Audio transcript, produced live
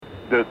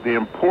the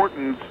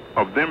importance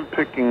of them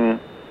picking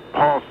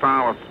Paul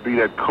Silas to be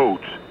that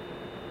coach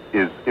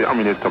is, I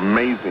mean, it's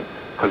amazing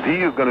because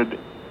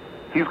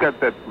he's got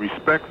that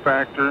respect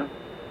factor.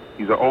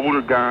 He's an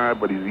older guy,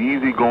 but he's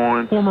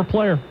easygoing. Former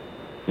player.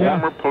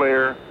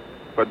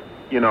 But,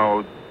 you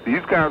know,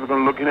 these guys are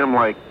going to look at him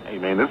like, hey,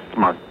 man, this is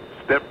my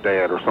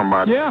stepdad or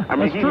somebody. Yeah, I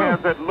mean, that's true.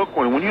 Has that look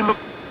on him. When you look,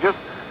 just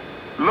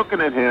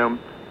looking at him,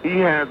 he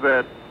has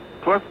that.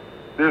 Plus,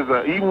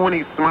 even when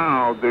he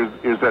smiles,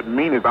 there's that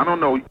meanness. I don't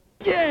know.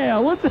 Yeah,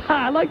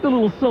 I like the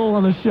little soul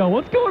on the show.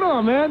 What's going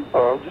on, man?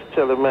 Oh, I'm just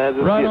chilling, man.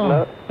 Just right getting on.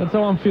 up. That's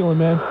how I'm feeling,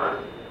 man.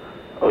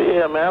 Oh,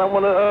 yeah, man. I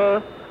want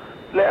to,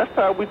 last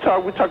time we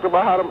talked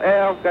about how them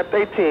Avs got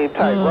their team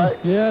tight,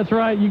 right? Yeah, that's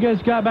right. You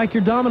guys got back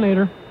your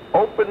dominator.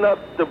 Open up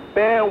the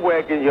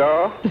bandwagon,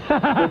 y'all.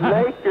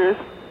 The Lakers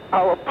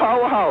are a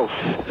powerhouse.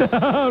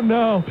 Oh,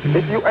 no.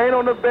 If you ain't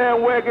on the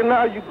bandwagon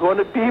now, you're going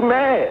to be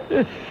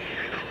mad.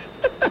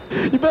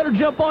 You better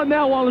jump on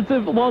now while it's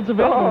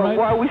available, right?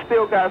 Why we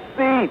still got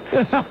seats?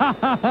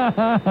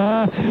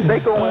 They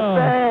going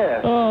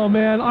fast. Oh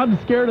man, I'm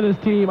scared of this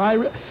team. I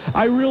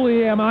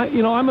really am.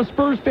 I'm a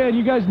Spurs fan.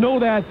 You guys know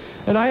that,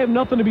 and I have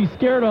nothing to be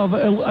scared of.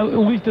 At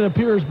least it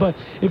appears. But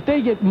if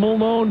they get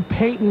Malone,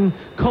 Payton,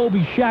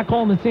 Kobe, Shaq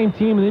all on the same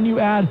team, and then you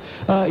add,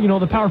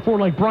 the power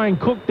forward like Brian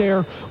Cook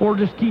there, or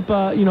just keep,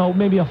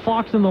 maybe a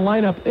Fox in the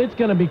lineup, it's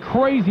going to be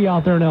crazy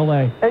out there in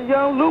L.A. And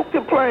young Luke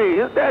can play.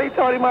 His daddy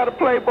taught him how to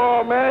play ball.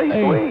 Man,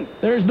 he's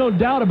sweet. There's no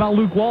doubt about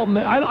Luke Walton.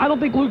 I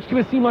don't think Luke's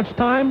going to see much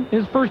time.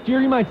 His first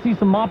year, he might see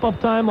some mop-up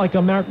time like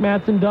a Mark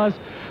Madsen does.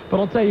 But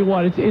I'll tell you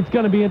what, it's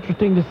going to be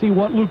interesting to see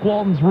what Luke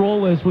Walton's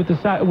role is with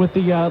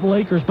the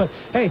Lakers. But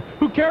hey,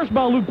 who cares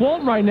about Luke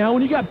Walton right now?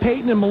 When you got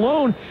Payton and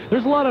Malone,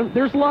 there's a lot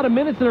of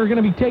minutes that are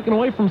going to be taken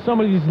away from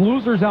some of these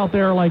losers out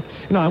there. Like,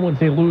 I wouldn't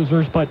say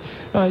losers, but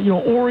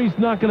Ori's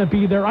not going to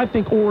be there. I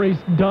think Ori's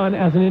done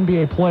as an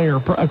NBA player,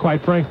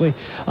 quite frankly.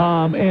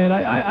 And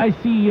I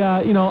see,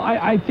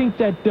 I think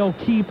that they'll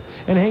keep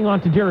and hang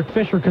on to Derek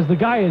Fisher because the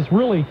guy is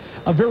really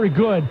a very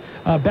good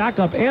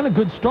backup and a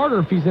good starter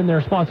if he's in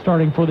their spot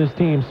starting for this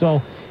team. So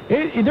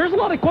there's a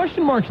lot of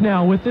question marks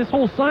now with this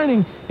whole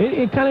signing.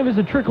 It kind of is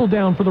a trickle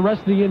down for the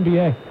rest of the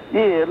NBA.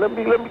 Yeah, let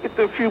me get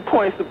to a few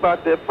points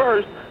about that.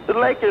 First, the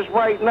Lakers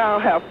right now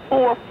have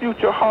 4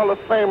 future Hall of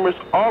Famers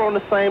all on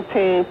the same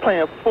team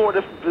playing 4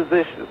 different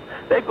positions.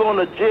 They're going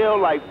to jail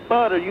like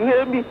butter. You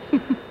hear me?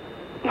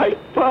 Like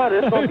butter.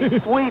 It's going to be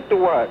sweet to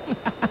watch.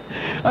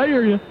 I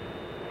hear you.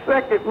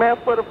 Second, man,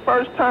 for the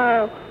first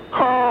time,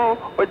 Karl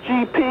or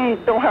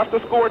GP don't have to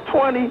score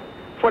 20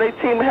 for their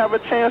team to have a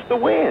chance to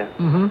win.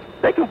 Mm-hmm.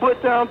 They can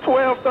put down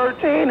 12,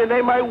 13, and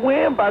they might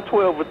win by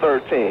 12 or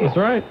 13. That's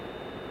right.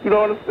 You know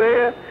what I'm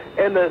saying?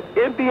 And the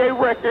NBA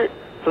record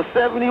for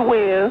 70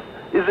 wins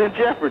is in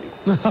jeopardy.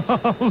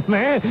 Oh,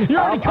 man. You're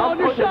already calling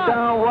your shot. I'm putting it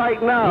down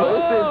right now. Whoa.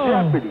 It's in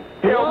jeopardy.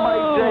 Tell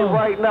Mike J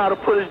right now to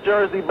put his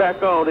jersey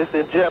back on. It's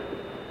in jeopardy.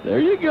 There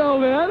you go,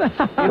 man.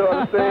 You know what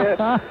I'm saying?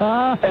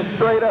 And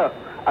straight up,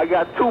 I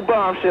got 2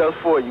 bombshells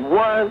for you.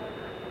 One,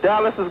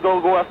 Dallas is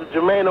going to go after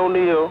Jermaine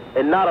O'Neal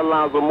and not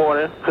Alonzo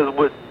Mourning, because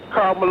with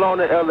Karl Malone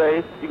in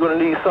L.A., you're going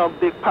to need some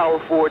big power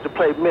forward to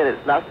play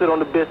minutes, not sit on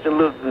the bench and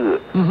look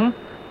good. Mm-hmm.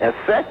 And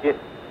second,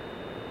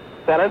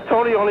 San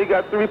Antonio only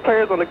got 3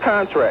 players on the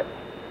contract.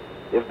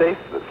 If they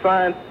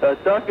sign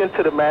Duncan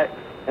to the max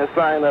and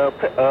sign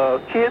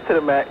Kidd to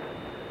the max,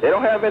 they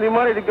don't have any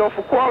money to go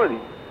for quality.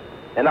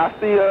 And I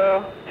see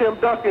Tim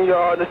Duncan,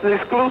 y'all, and this is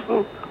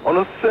exclusive on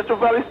the Central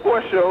Valley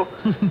Sports Show.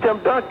 Tim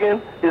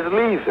Duncan is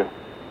leaving.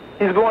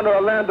 He's going to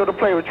Orlando to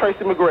play with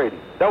Tracy McGrady.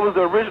 That was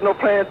the original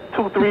plan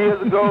 2-3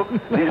 years ago.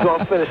 He's going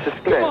to finish the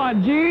stint. Come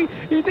on, G.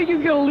 You think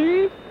he's going to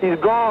leave? He's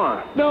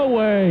gone. No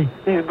way.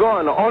 He's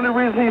gone. The only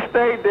reason he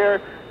stayed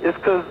there is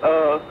because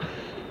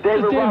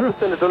David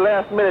Robinson at the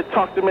last minute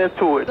talked him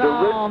into it.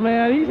 Oh,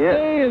 man, he's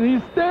staying.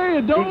 He's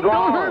staying. Don't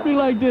hurt me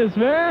like this,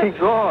 man. He's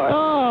gone.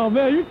 Oh,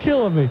 man, you're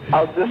killing me.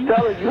 I was just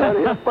telling you how to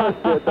hit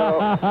first there,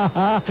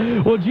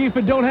 dog. Well, G, if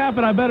it don't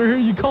happen, I better hear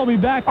you call me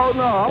back. Oh,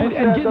 no, I'm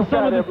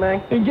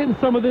getting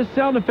some of this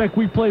sound effect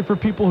we play for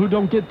people who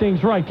don't get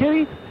things right.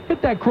 Kitty,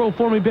 hit that crow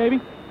for me,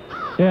 baby.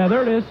 Yeah,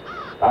 there it is.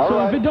 All so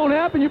right. if it don't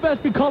happen, you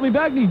best be calling me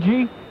back,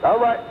 G. All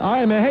right. All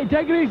right, man. Hey,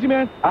 take it easy,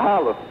 man. I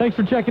holla. Thanks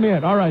for checking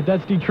in. All right,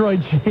 that's Detroit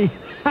G.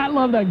 I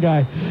love that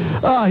guy.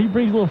 He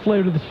brings a little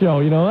flavor to the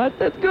show,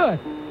 That's good.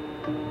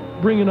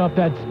 Bringing up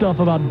that stuff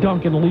about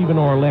Duncan leaving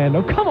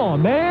Orlando. Come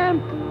on,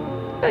 man.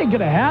 That ain't going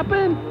to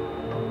happen.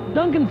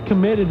 Duncan's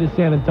committed to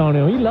San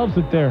Antonio. He loves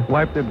it there.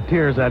 Wipe the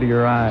tears out of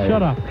your eyes.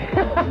 Shut up.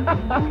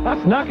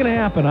 It's not going to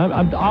happen.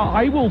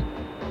 I will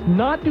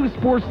not do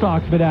sports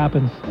talk if it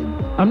happens.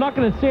 I'm not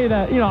going to say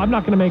that, I'm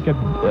not going to make an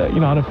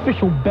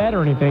official bet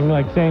or anything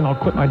like saying I'll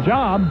quit my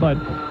job, but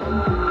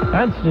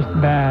that's just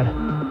bad.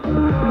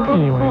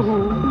 Anyways.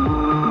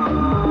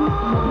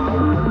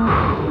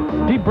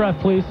 Deep breath,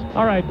 please.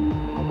 All right.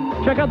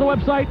 Check out the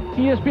website,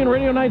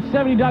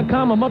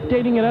 ESPNRadio970.com. I'm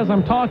updating it as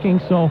I'm talking,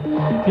 so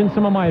getting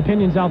some of my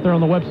opinions out there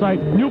on the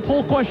website. New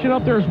poll question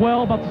up there as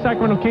well about the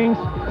Sacramento Kings.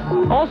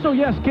 Also,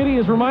 yes, Kitty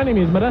is reminding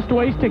me, the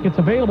Modesto Ace tickets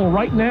available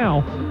right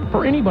now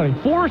for anybody.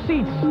 4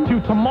 seats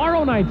to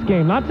tomorrow night's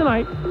game, not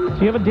tonight. So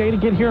you have a day to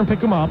get here and pick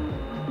them up.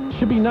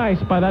 Should be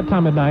nice by that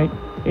time of night.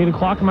 8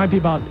 o'clock, it might be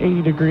about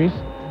 80 degrees.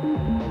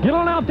 Get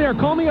on out there.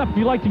 Call me up if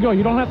you'd like to go.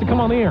 You don't have to come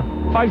on the air.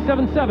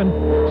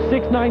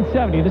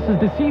 577-6970. This is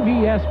the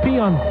CVSP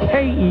on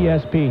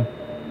KESP.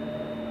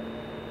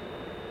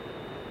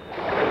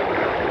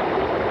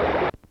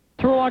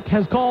 Turlock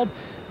has called.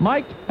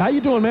 Mike, how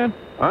you doing, man?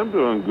 I'm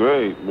doing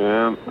great,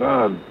 man.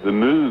 God, the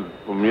news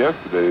from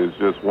yesterday is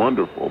just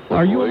wonderful.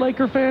 Are you a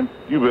Laker fan?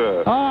 You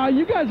bet.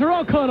 You guys are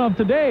all caught up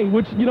today,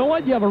 which, you know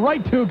what? You have a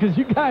right to, because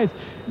you guys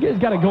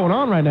got it going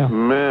on right now.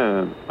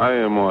 Man, I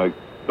am like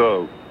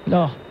stoked.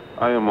 Oh.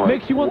 I am like...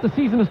 Makes you want the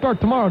season to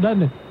start tomorrow,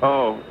 doesn't it?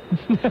 Oh.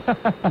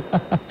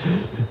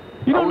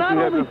 You know, not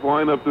only... this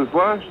lineup this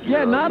last year.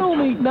 Yeah, not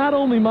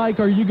only, Mike,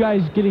 are you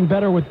guys getting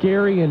better with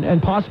Gary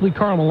and possibly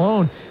Karl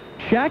Malone,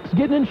 Shaq's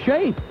getting in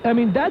shape. I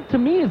mean, that to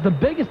me is the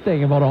biggest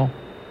thing about all.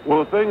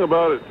 Well, the thing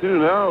about it, too,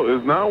 now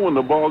is now when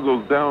the ball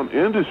goes down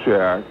into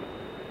Shaq,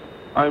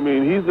 I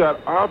mean, he's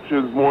got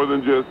options more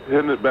than just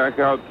hitting it back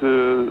out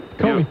to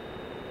Kobe.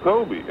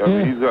 Kobe. I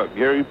mean, he's got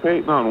Gary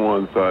Payton on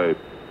one side.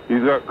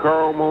 He's got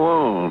Karl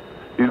Malone.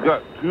 He's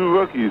got 2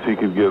 rookies he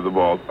could give the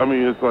ball. I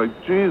mean, it's like,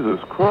 Jesus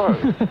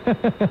Christ.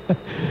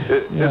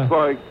 It's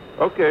like,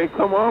 okay,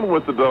 come on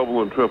with the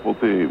double and triple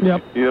team.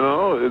 Yep. You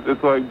know,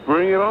 it's like,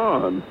 bring it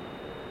on.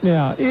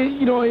 Yeah,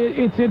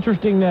 it's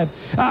interesting that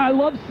I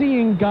love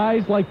seeing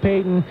guys like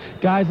Payton,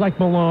 guys like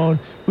Malone,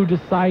 who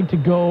decide to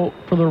go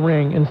for the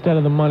ring instead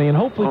of the money. And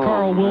hopefully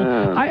Karl will.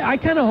 I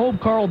kind of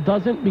hope Karl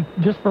doesn't,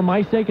 just for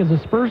my sake as a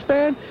Spurs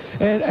fan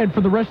and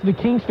for the rest of the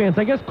Kings fans.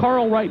 I guess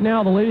Karl right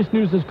now, the latest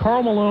news is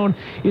Karl Malone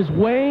is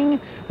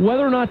weighing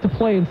whether or not to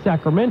play in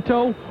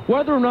Sacramento,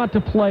 whether or not to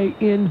play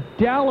in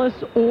Dallas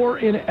or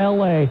in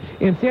L.A.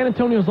 And San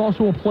Antonio is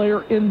also a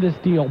player in this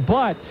deal.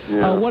 But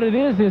what it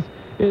is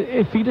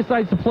if he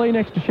decides to play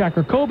next to Shaq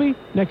or Kobe,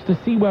 next to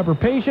C. Weber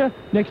Peja,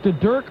 next to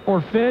Dirk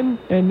or Finn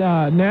and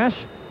Nash,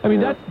 I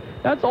mean,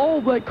 that's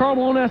all that Karl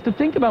Malone has to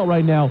think about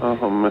right now.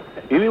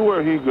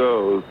 Anywhere he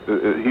goes,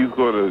 he's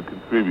going to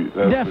contribute.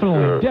 That's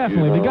definitely, for sure.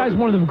 definitely. You know, the guy's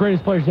one of the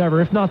greatest players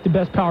ever, if not the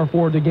best power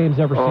forward the game's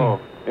ever seen.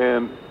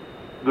 And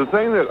the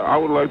thing that I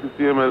would like to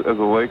see him as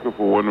a Laker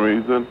for one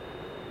reason,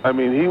 I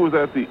mean, he was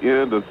at the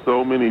end of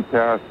so many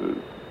passes.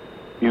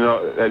 You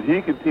know, that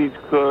he can teach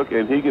Cook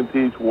and he can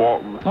teach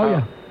Walton.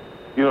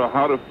 You know,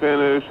 how to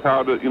finish,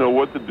 how to, you know,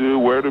 what to do,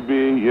 where to be,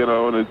 you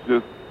know, and it's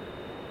just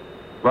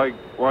like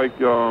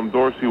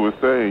Dorsey was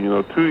saying, you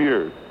know, 2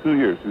 years.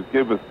 Just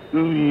give us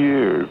 2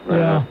 years,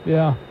 man.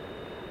 Yeah.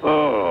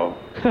 Oh,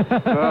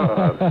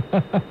 God.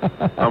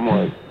 I'm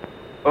like,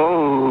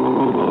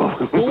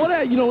 oh. Well,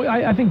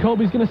 I think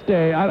Kobe's going to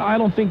stay. I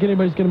don't think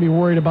anybody's going to be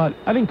worried about.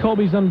 I think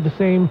Kobe's under the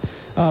same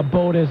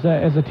boat as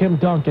a Tim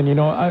Duncan. You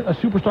know, a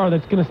superstar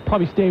that's going to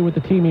probably stay with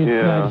the team he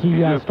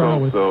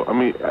started with. So I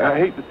mean, I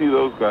hate to see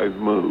those guys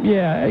move.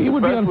 Yeah, it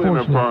would be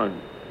unfortunate. In their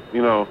prime.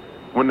 You know,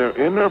 when they're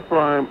in their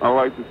prime, I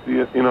like to see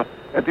it. You know,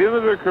 at the end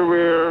of their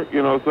career,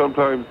 you know,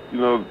 sometimes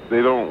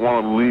they don't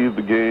want to leave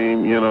the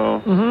game. You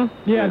know.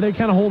 Yeah, they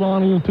kind of hold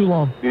on a little too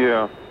long.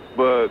 Yeah.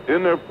 But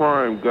in their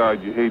prime,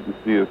 God, you hate to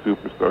see a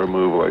superstar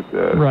move like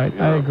that. Right,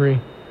 I agree.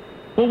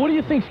 Well, what do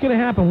you think's going to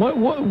happen?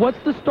 What's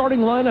the starting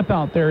lineup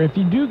out there? If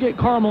you do get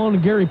Karl Malone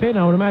and Gary Payton,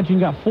 I would imagine you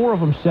got 4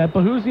 of them set.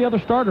 But who's the other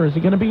starter? Is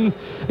it going to be,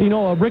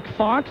 a Rick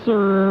Fox,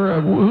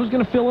 or who's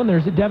going to fill in there?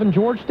 Is it Devin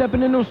George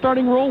stepping into a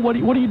starting role? What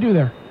do you do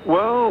there?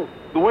 Well,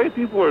 the way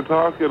people are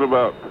talking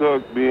about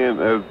Cook being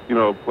as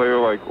a player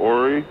like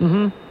Ori,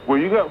 where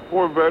you got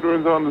 4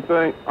 veterans on the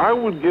thing, I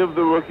would give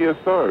the rookie a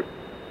start.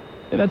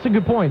 That's a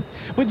good point.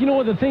 But you know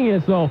what the thing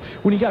is, though?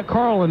 When you got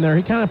Karl in there,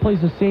 he kind of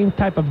plays the same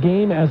type of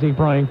game as a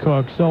Brian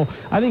Cook. So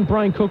I think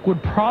Brian Cook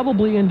would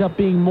probably end up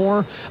being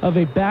more of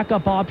a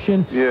backup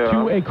option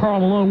to a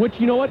Karl Malone, which,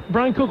 you know what?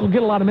 Brian Cook will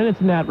get a lot of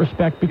minutes in that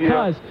respect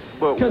because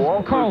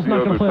Karl's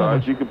not going to play that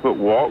much. You could put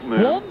Walton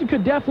in. Walton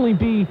could definitely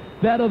be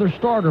that other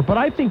starter, but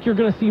I think you're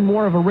going to see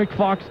more of a Rick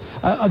Fox,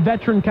 a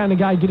veteran kind of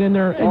guy get in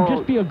there and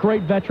just be a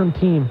great veteran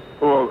team.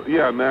 Well,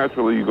 yeah,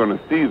 naturally you're going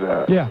to see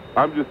that. Yeah.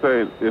 I'm just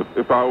saying,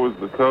 if I was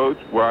the coach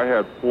where I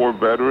had 4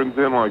 veterans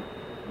in like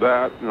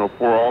that, 4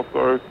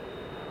 All-Stars,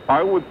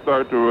 I would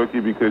start the rookie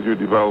because you're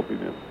developing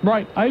him.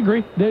 Right, I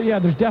agree.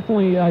 There's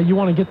definitely, you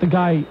want to get the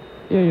guy,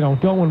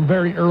 going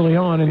very early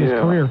on in his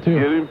career,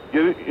 too.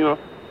 Get him,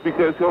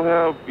 because he'll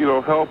have,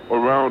 help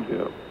around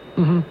him.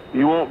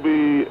 He won't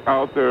be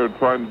out there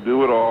trying to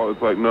do it all.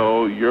 It's like,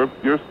 no, your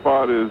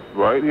spot is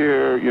right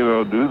here,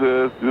 do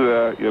this, do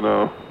that,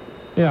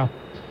 Yeah.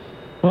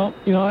 Well,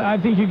 I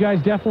think you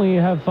guys definitely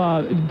have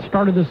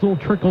started this little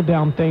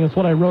trickle-down thing. It's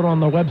what I wrote on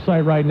the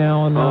website right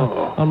now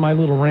on my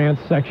little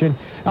rants section.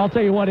 I'll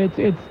tell you what,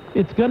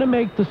 it's going to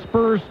make the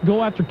Spurs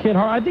go after Kidd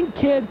hard. I think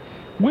Kidd,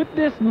 with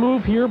this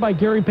move here by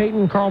Gary Payton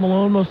and Karl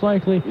Malone, most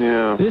likely,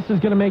 this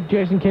is going to make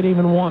Jason Kidd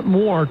even want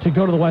more to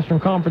go to the Western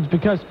Conference,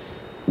 because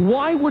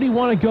why would he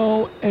want to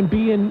go and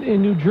be in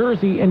New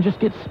Jersey and just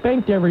get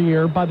spanked every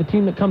year by the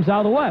team that comes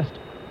out of the West?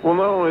 Well,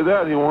 not only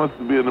that, he wants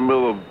to be in the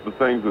middle of the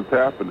things that's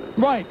happening.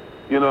 Right.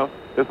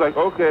 It's like,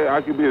 okay,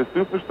 I can be a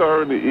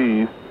superstar in the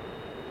East,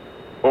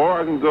 or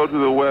I can go to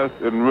the West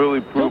and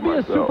really prove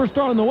myself. He'll be a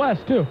superstar in the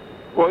West, too.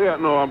 Well, yeah,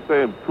 no, I'm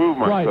saying prove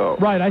myself.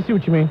 Right, I see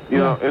what you mean. You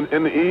know,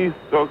 in the East,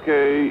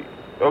 okay,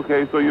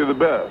 so you're the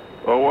best.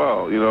 Oh,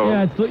 well, you know.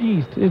 Yeah, it's the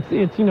East.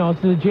 It's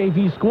the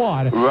JV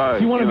squad. Right.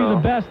 If you want to be the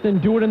best, then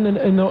do it in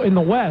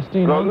the West.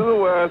 You know. Go to the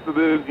West, and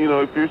then, you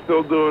know, if you're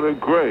still doing it,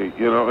 great.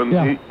 You know,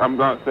 and I'm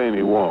not saying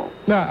he won't.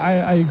 No,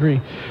 I agree.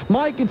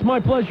 Mike, it's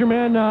my pleasure,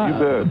 man. You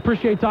bet.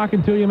 Appreciate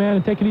talking to you, man,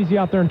 and take it easy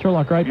out there in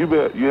Turlock, right? You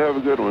bet. You have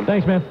a good one.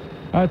 Thanks, man.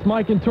 It's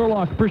Mike in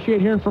Turlock. Appreciate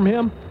hearing from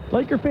him.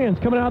 Laker fans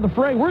coming out of the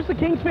fray. Where's the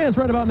Kings fans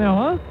right about now,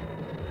 huh?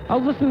 I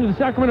was listening to the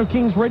Sacramento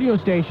Kings radio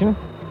station,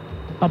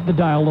 up the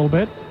dial a little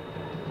bit.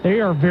 They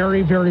are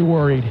very, very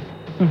worried.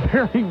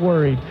 Very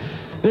worried.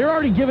 They're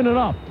already giving it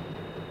up.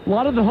 A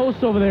lot of the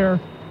hosts over there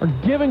are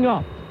giving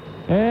up.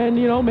 And,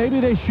 you know, maybe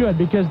they should,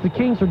 because the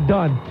Kings are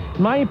done.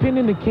 In my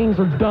opinion, the Kings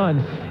are done.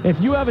 If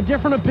you have a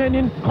different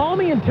opinion, call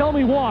me and tell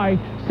me why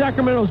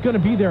Sacramento's going to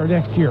be there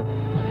next year.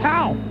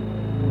 How?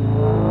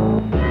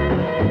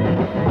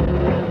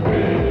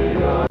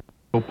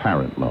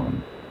 Parent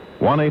loan.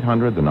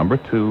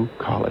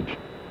 1-800-2-COLLEGE.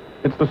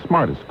 It's the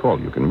smartest call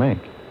you can make.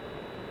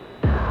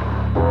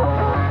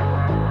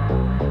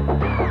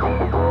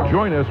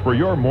 Join us for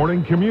your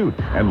morning commute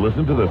and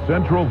listen to the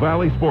Central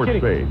Valley Sports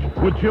Page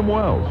with Jim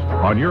Wells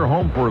on your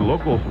home for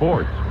local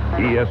sports.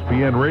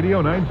 ESPN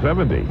Radio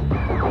 970.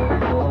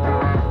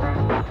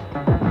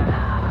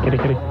 Kitty.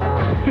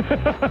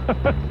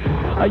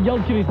 I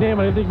yelled Kitty's name.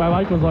 I didn't think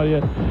my mic was on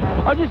yet.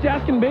 I'm just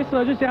asking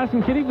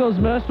Kitty if those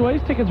Modesto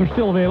A's tickets are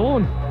still available.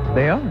 And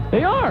They are.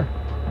 they are.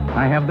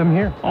 I have them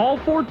here. All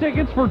 4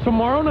 tickets for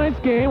tomorrow night's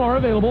game are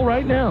available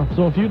right now.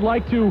 So if you'd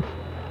like to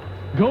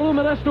go to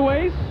the Modesto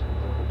A's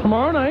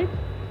tomorrow night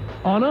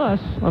on us,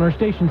 on our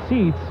station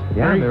seats.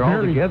 Yeah, they're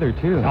all together,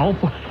 too.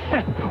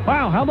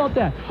 Wow, how about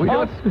that? We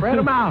don't spread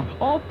them out.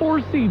 All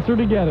 4 seats are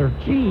together.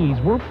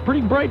 Jeez, we're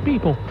pretty bright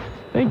people.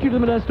 Thank you to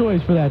the Modesto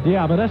A's for that.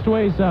 Yeah, Modesto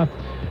A's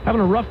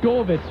having a rough go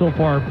of it so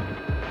far.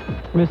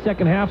 In the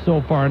second half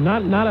so far.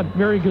 Not a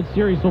very good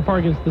series so far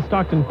against the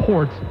Stockton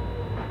Ports.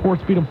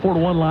 Ports beat them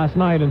 4-1 last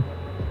night, and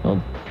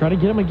they'll try to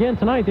get them again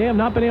tonight. They have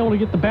not been able to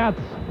get the bats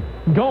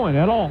going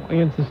at all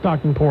against the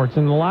Stockton Ports.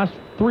 In the last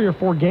 3 or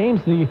 4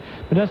 games, the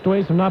Modesto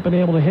A's have not been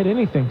able to hit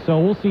anything. So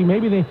we'll see.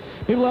 Maybe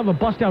they'll have a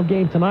bust-out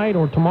game tonight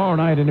or tomorrow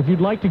night. And if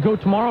you'd like to go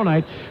tomorrow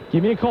night,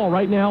 give me a call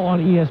right now on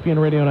ESPN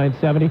Radio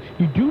 970.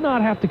 You do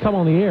not have to come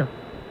on the air.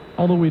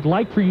 Although we'd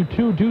like for you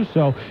to do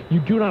so, you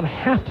do not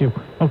have to,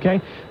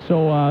 okay?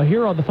 So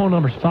here are the phone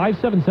numbers,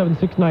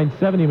 577-6970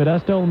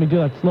 Modesto. Let me do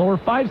that slower,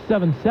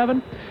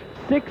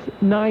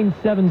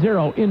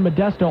 577-6970 in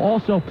Modesto.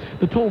 Also,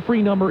 the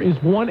toll-free number is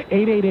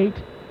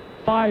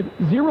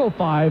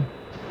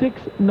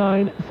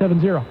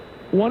 1-888-505-6970.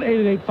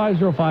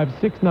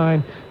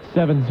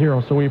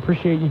 1-888-505-6970. So we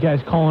appreciate you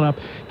guys calling up,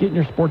 getting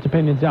your sports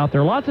opinions out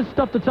there. Lots of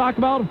stuff to talk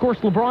about. Of course,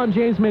 LeBron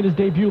James made his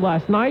debut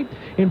last night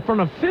in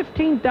front of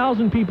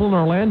 15,000 people in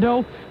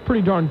Orlando.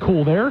 Pretty darn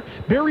cool there.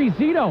 Barry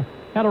Zito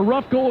had a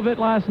rough go of it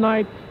last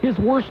night. His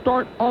worst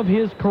start of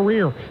his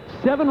career.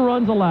 7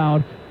 runs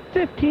allowed,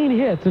 15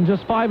 hits in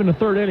just 5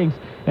 1/3 innings.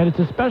 And it's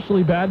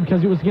especially bad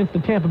because it was against the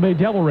Tampa Bay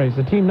Devil Rays,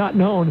 a team not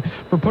known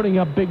for putting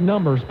up big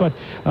numbers. But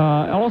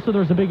also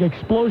there's a big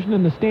explosion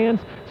in the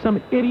stands.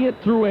 Some idiot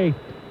threw a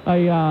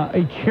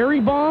cherry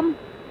bomb,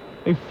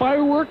 a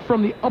firework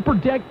from the upper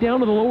deck down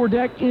to the lower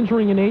deck,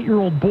 injuring an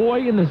 8-year-old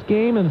boy in this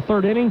game in the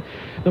 3rd inning.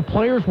 The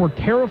players were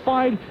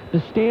terrified. The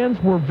stands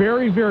were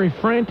very, very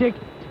frantic.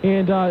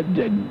 And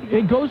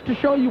it goes to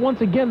show you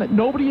once again that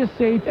nobody is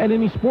safe at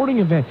any sporting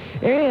event.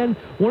 And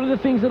one of the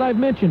things that I've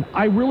mentioned,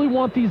 I really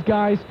want these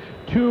guys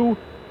to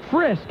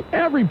frisk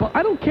everybody.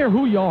 I don't care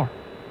who you are.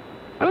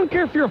 I don't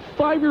care if you're a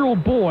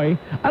 5-year-old boy.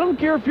 I don't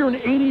care if you're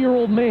an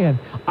 80-year-old man.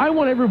 I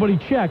want everybody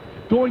checked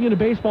going into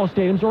baseball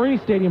stadiums or any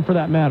stadium for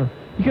that matter.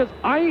 Because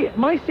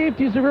my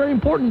safety is a very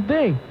important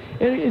thing.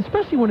 And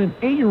especially when an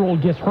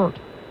 8-year-old gets hurt.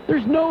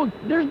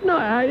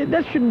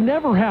 That should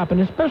never happen,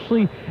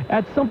 especially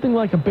at something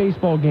like a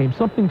baseball game,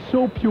 something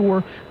so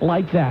pure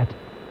like that.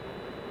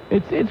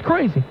 It's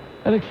crazy.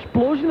 An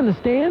explosion in the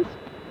stands?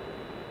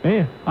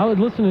 Man, I was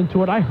listening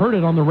to it. I heard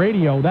it on the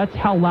radio. That's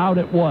how loud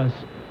it was.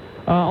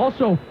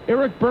 Also,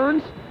 Eric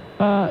Burns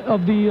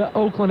of the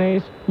Oakland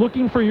A's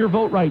looking for your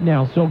vote right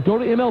now. So go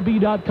to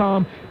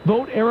MLB.com,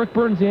 vote Eric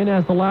Burns in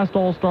as the last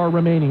All-Star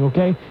remaining,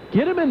 okay?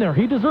 Get him in there.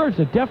 He deserves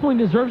it. Definitely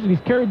deserves it.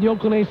 He's carried the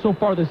Oakland A's so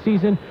far this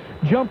season.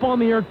 Jump on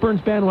the Eric Burns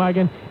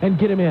bandwagon and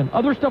get him in.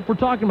 Other stuff we're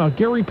talking about,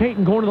 Gary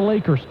Payton going to the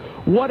Lakers.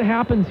 What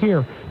happens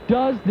here?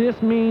 Does this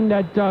mean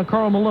that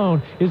Karl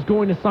Malone is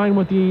going to sign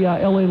with the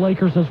L.A.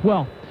 Lakers as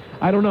well?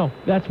 I don't know.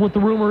 That's what the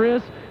rumor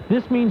is.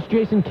 This means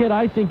Jason Kidd,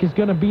 I think, is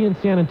going to be in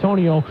San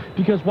Antonio,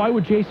 because why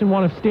would Jason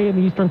want to stay in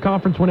the Eastern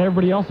Conference when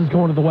everybody else is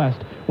going to the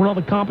West, when all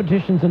the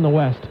competition's in the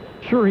West?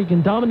 Sure, he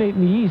can dominate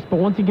in the East, but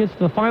once he gets to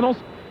the finals,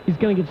 he's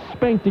going to get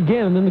spanked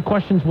again, and then the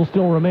questions will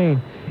still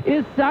remain.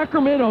 Is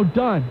Sacramento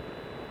done?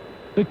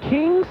 The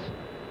Kings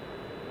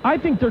I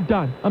think they're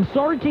done. I'm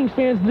sorry, Kings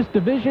fans. This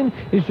division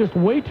is just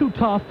way too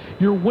tough.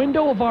 Your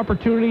window of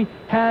opportunity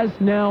has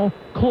now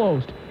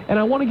closed. And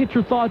I want to get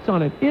your thoughts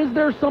on it. Is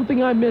there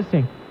something I'm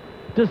missing?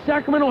 Does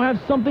Sacramento have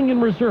something in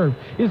reserve?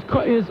 Is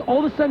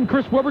all of a sudden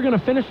Chris Webber going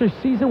to finish the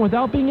season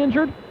without being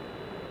injured?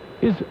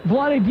 Is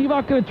Vlade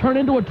Divac going to turn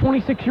into a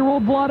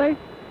 26-year-old Vlade?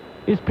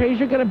 Is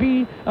Peja going to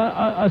be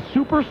a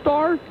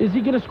superstar? Is he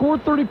going to score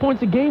 30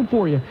 points a game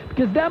for you?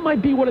 Because that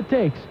might be what it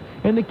takes.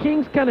 And the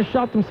Kings kind of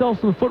shot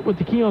themselves in the foot with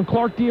the Keon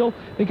Clark deal.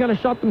 They kind of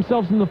shot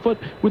themselves in the foot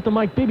with the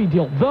Mike Bibby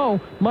deal. Though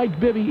Mike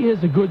Bibby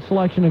is a good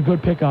selection, a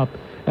good pickup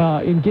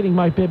in getting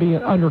Mike Bibby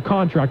under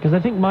contract. Because I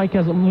think Mike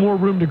has more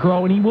room to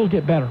grow, and he will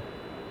get better.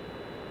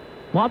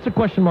 Lots of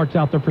question marks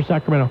out there for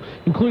Sacramento,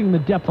 including the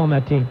depth on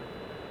that team.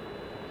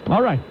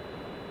 All right.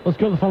 Let's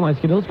go to the phone lines,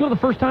 kid. Let's go to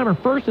the first-timer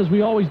first, as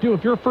we always do.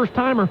 If you're a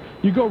first-timer,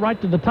 you go right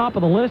to the top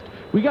of the list.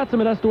 We got some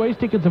Modesto A's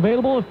tickets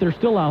available if they're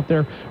still out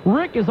there.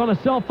 Rick is on a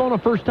cell phone, a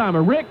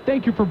first-timer. Rick,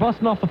 thank you for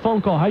busting off the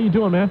phone call. How you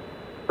doing, man?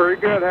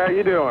 Pretty good. How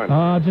you doing?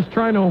 Just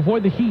trying to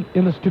avoid the heat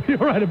in the studio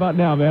right about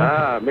now,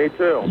 man. Me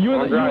too.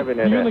 I'm driving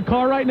in it. You in the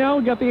car right now?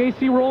 Got the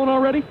AC rolling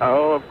already?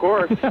 Oh, of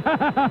course.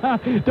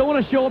 Don't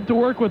want to show up to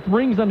work with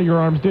rings under your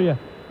arms, do you?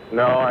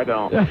 No, I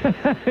don't.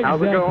 Exactly.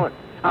 How's it going?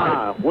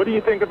 What do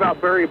you think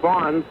about Barry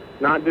Bonds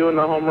not doing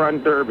the home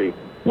run derby?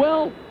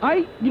 Well, let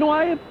me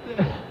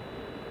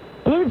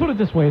put it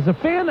this way. As a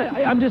fan,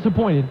 I'm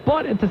disappointed.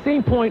 But at the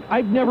same point,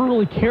 I've never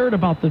really cared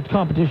about the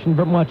competition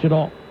very much at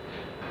all.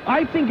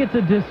 I think it's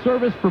a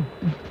disservice for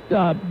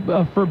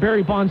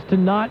Barry Bonds to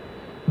not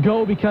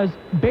go because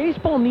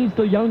baseball needs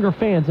the younger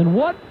fans. And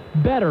what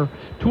better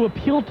to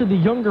appeal to the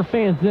younger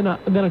fans than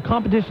a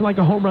competition like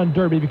a home run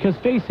derby? Because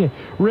face it,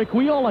 Rick,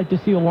 we all like to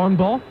see a long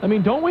ball. I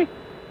mean, don't we?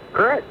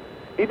 Correct.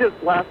 He just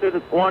lasted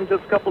one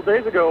just a couple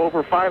days ago,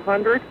 over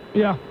 500.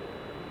 Yeah.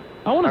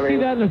 I want to see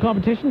that in a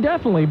competition,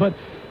 definitely. But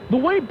the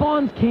way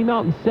Bonds came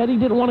out and said he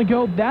didn't want to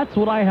go, that's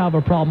what I have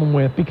a problem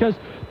with. Because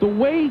the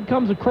way he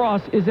comes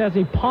across is as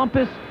a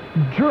pompous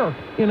jerk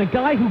and a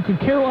guy who could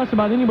care less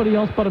about anybody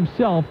else but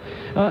himself.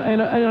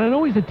 And I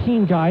know he's a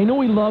team guy. I know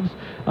he loves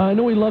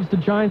the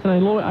Giants, and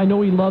I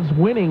know he loves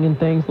winning and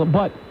things.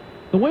 But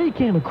the way he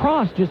came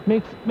across just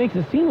makes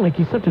it seem like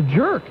he's such a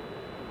jerk.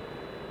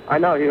 I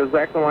know, he was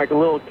acting like a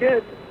little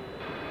kid,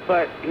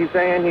 but he's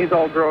saying he's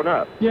all grown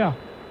up. Yeah.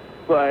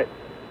 But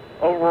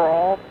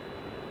overall,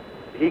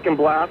 he can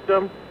blast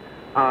him.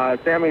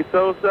 Sammy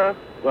Sosa,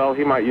 well,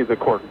 he might use a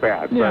cork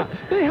bat. Yeah.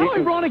 But how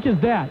ironic is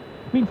that?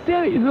 I mean,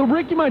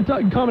 Rick, you might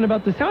comment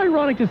about this. How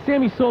ironic is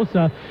Sammy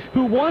Sosa,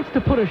 who wants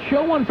to put a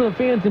show on for the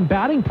fans in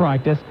batting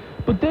practice,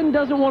 but then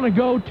doesn't want to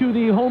go to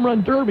the home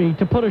run derby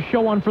to put a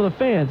show on for the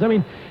fans? I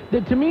mean,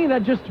 to me,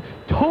 that just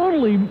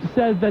totally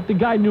says that the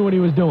guy knew what he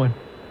was doing.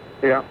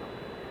 Yeah.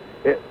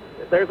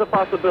 There's a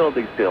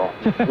possibility still.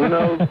 Who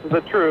knows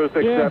the truth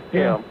except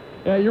him?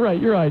 Yeah, you're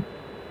right.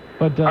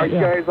 But are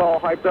you guys all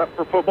hyped up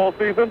for football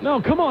season?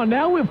 No, come on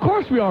now. Of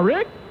course we are,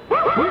 Rick. We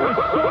are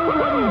so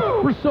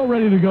ready. We're so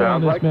ready to go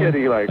on this, like man.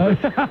 Kitty like it.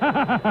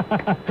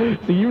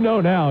 See, you know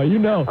now. You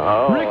know.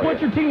 Oh, Rick, what's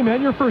your team,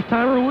 man? You're first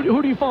timer.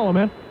 Who do you follow,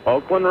 man?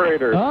 Oakland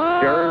Raiders.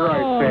 Jerry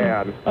Rice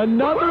fan.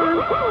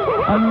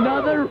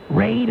 Another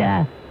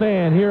Raider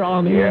fan here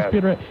on the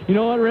ESPN. You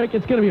know what, Rick?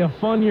 It's going to be a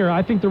fun year.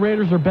 I think the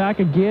Raiders are back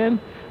again.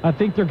 I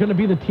think they're going to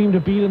be the team to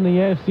beat in the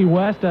AFC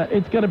West.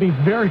 It's going to be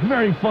very,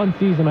 very fun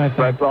season, I think.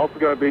 But it's also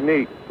going to be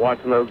neat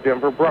watching those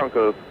Denver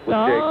Broncos with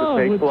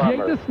Jake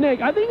the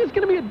Snake. I think it's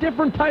going to be a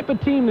different type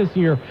of team this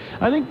year.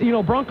 I think,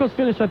 Broncos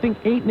finished,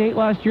 8-8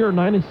 last year, or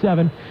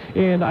 9-7,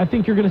 and I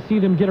think you're going to see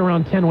them get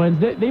around 10 wins.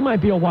 They might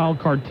be a wild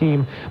card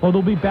team, or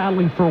they'll be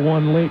battling for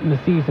one late in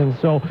the season.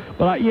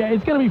 But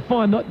it's going to be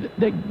fun.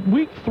 The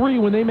week 3,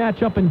 when they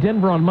match up in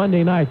Denver on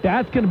Monday night,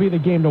 that's going to be the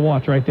game to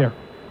watch right there.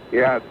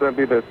 Yeah, it's going to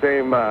be the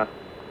same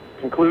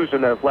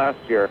conclusion as last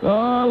year.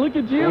 Oh, look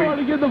at you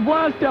already getting the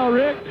blast out,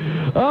 Rick.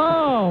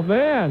 Oh,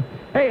 man.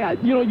 Hey,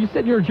 you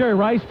said you're a Jerry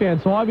Rice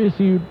fan, so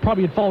obviously you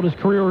probably had followed his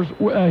career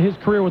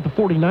with the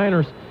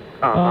 49ers.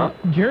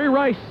 Jerry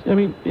Rice,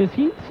 is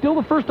he still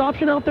the first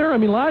option out there?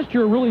 Last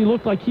year it really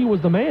looked like he was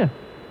the man.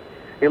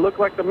 He looked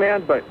like the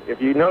man, but if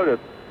you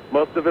notice,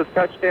 most of his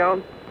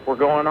touchdowns were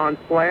going on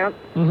slants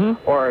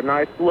or a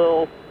nice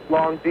little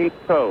long deep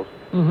post.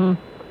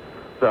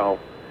 So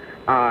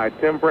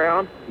Tim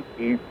Brown,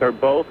 they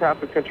both have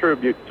to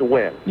contribute to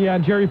win. Yeah,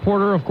 Jerry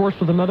Porter, of course,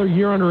 with another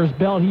year under his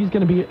belt, he's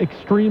going to be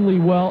extremely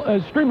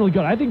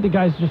good. I think the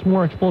guy's just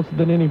more explosive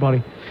than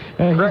anybody.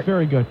 He's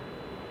very good.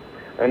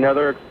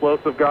 Another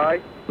explosive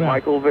guy,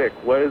 Michael Vick.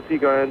 What is he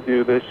going to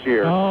do this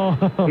year?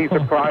 He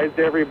surprised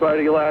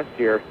everybody last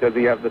year. Does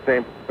he have the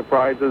same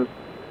surprises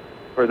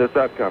for this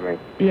upcoming?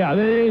 Yeah,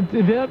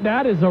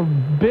 that is a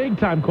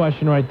big-time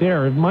question right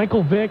there.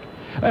 Michael Vick.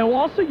 And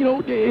also,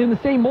 in the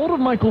same mold of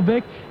Michael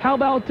Vick, how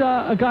about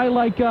a guy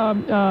like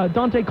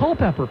Dante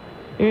Culpepper?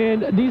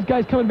 And these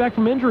guys coming back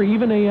from injury,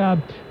 even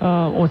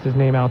what's his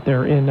name out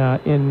there in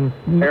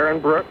Aaron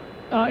Brooks?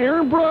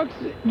 Aaron Brooks,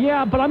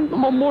 yeah, but I'm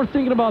more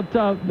thinking about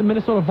the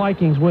Minnesota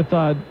Vikings with,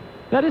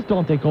 that is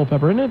Dante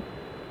Culpepper, isn't it?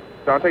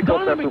 Dante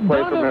Culpepper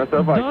plays for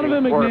Minnesota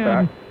Vikings,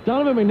 quarterback.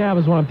 Donovan McNabb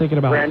is what I'm thinking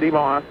about. Randy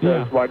Moss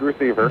is wide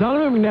receiver.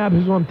 Donovan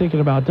McNabb is what I'm thinking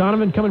about.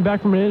 Donovan coming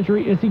back from an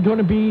injury. Is he going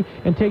to be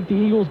and take the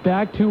Eagles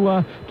back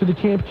to the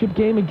championship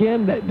game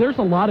again? There's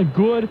a lot of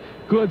good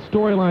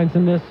storylines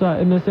in this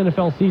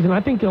NFL season. I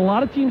think a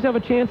lot of teams have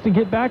a chance to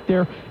get back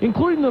there,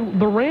 including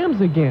the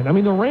Rams again. I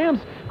mean, the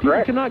Rams,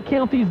 people cannot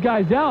count these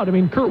guys out. I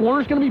mean, Kurt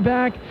Warner's going to be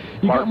back.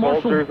 You got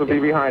Marshall Bolsters will be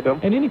behind him.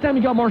 And anytime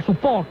you got Marshall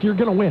Faulk, you're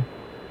going to win.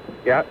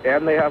 Yeah,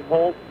 and they have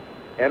Holt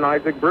and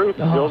Isaac Bruce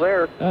still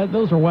there.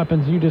 Those are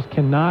weapons you just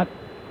cannot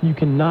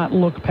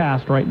look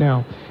past right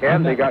now.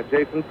 And they got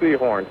Jason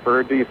Sehorn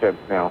for defense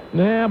now.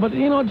 Yeah, but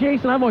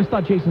Jason, I've always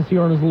thought Jason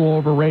Sehorn is a little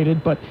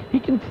overrated, but he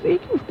can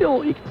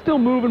still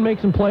move and make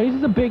some plays.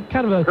 He's a big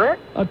kind of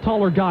a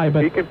taller guy,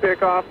 but he can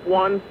pick off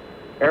one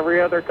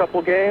every other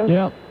couple games.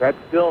 Yeah, that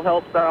still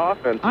helps that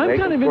offense. I'm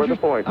kind of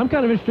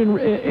interested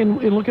in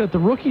looking at the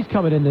rookies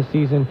coming in this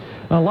season.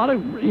 A lot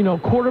of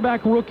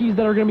quarterback rookies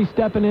that are going to be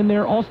stepping in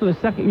there. Also, the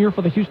second year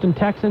for the Houston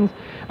Texans.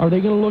 Are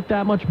they going to look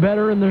that much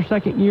better in their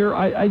second year?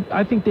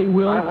 I think they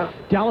will.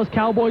 Dallas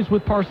Cowboys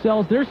with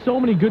Parcells. There's so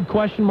many good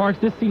question marks.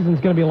 This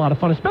season's going to be a lot of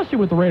fun, especially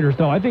with the Raiders,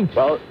 though. I think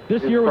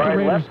this year with the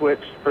Raiders,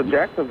 Leftwich for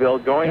Jacksonville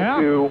going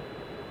to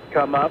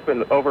come up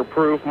and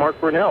overprove Mark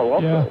Brunell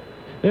also.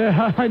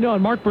 Yeah, I know.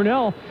 And Mark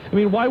Brunell, I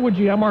mean, why would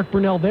you have Mark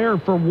Brunell there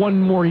for one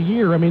more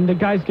year? I mean, the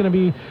guy's going to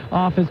be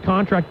off his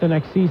contract the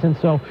next season.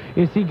 So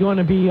is he going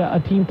to be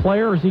a team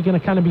player, or is he going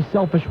to kind of be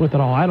selfish with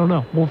it all? I don't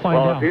know. We'll find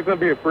out. Well, if he's going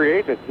to be a free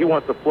agent, he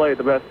wants to play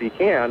the best he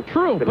can.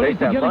 True, but is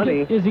he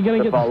going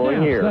to get the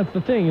snaps? Year. That's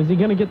the thing. Is he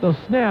going to get those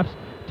snaps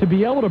to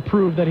be able to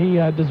prove that he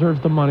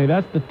deserves the money?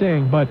 That's the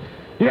thing. But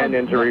and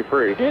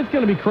injury-free. It's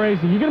going to be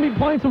crazy. You going to be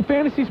playing some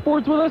fantasy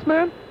sports with us,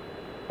 man?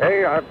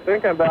 Hey, I'm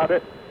thinking about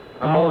it.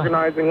 I'm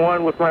organizing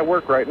one with my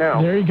work right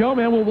now. There you go,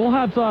 man. We'll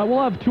have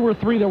 2 or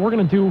 3 that we're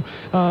going to do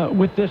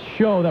with this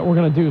show that we're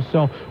going to do.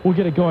 So we'll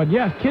get it going.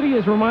 Yeah, Kitty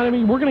has reminded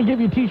me we're going to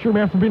give you a T-shirt,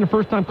 man, for being a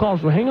first-time caller.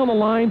 So hang on the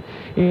line,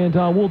 and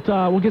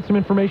we'll get some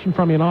information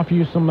from you and offer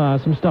you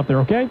some stuff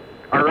there. Okay?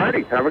 All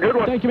righty. Have a good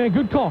one. Thank you, man.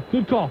 Good call.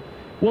 Good call.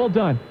 Well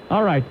done.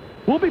 All right.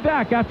 We'll be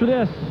back after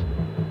this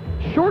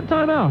short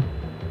timeout.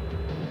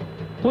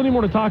 Plenty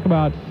more to talk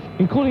about,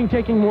 including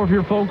taking more of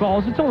your phone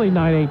calls. It's only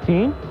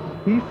 9:18.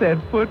 He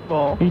said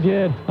football. He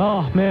did.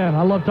 Oh, man,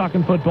 I love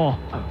talking football.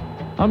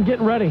 I'm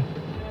getting ready.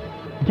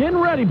 Getting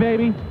ready,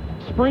 baby.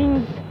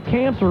 Spring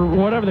camps or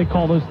whatever they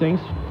call those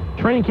things.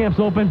 Training camps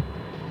open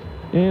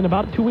in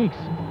about 2 weeks.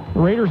 The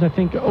Raiders, I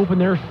think, open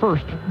theirs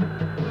first.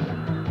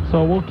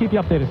 So we'll keep you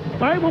updated.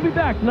 All right, we'll be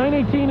back.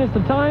 9:18 is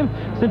the time.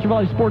 Central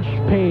Valley Sports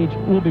page.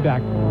 We'll be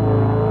back.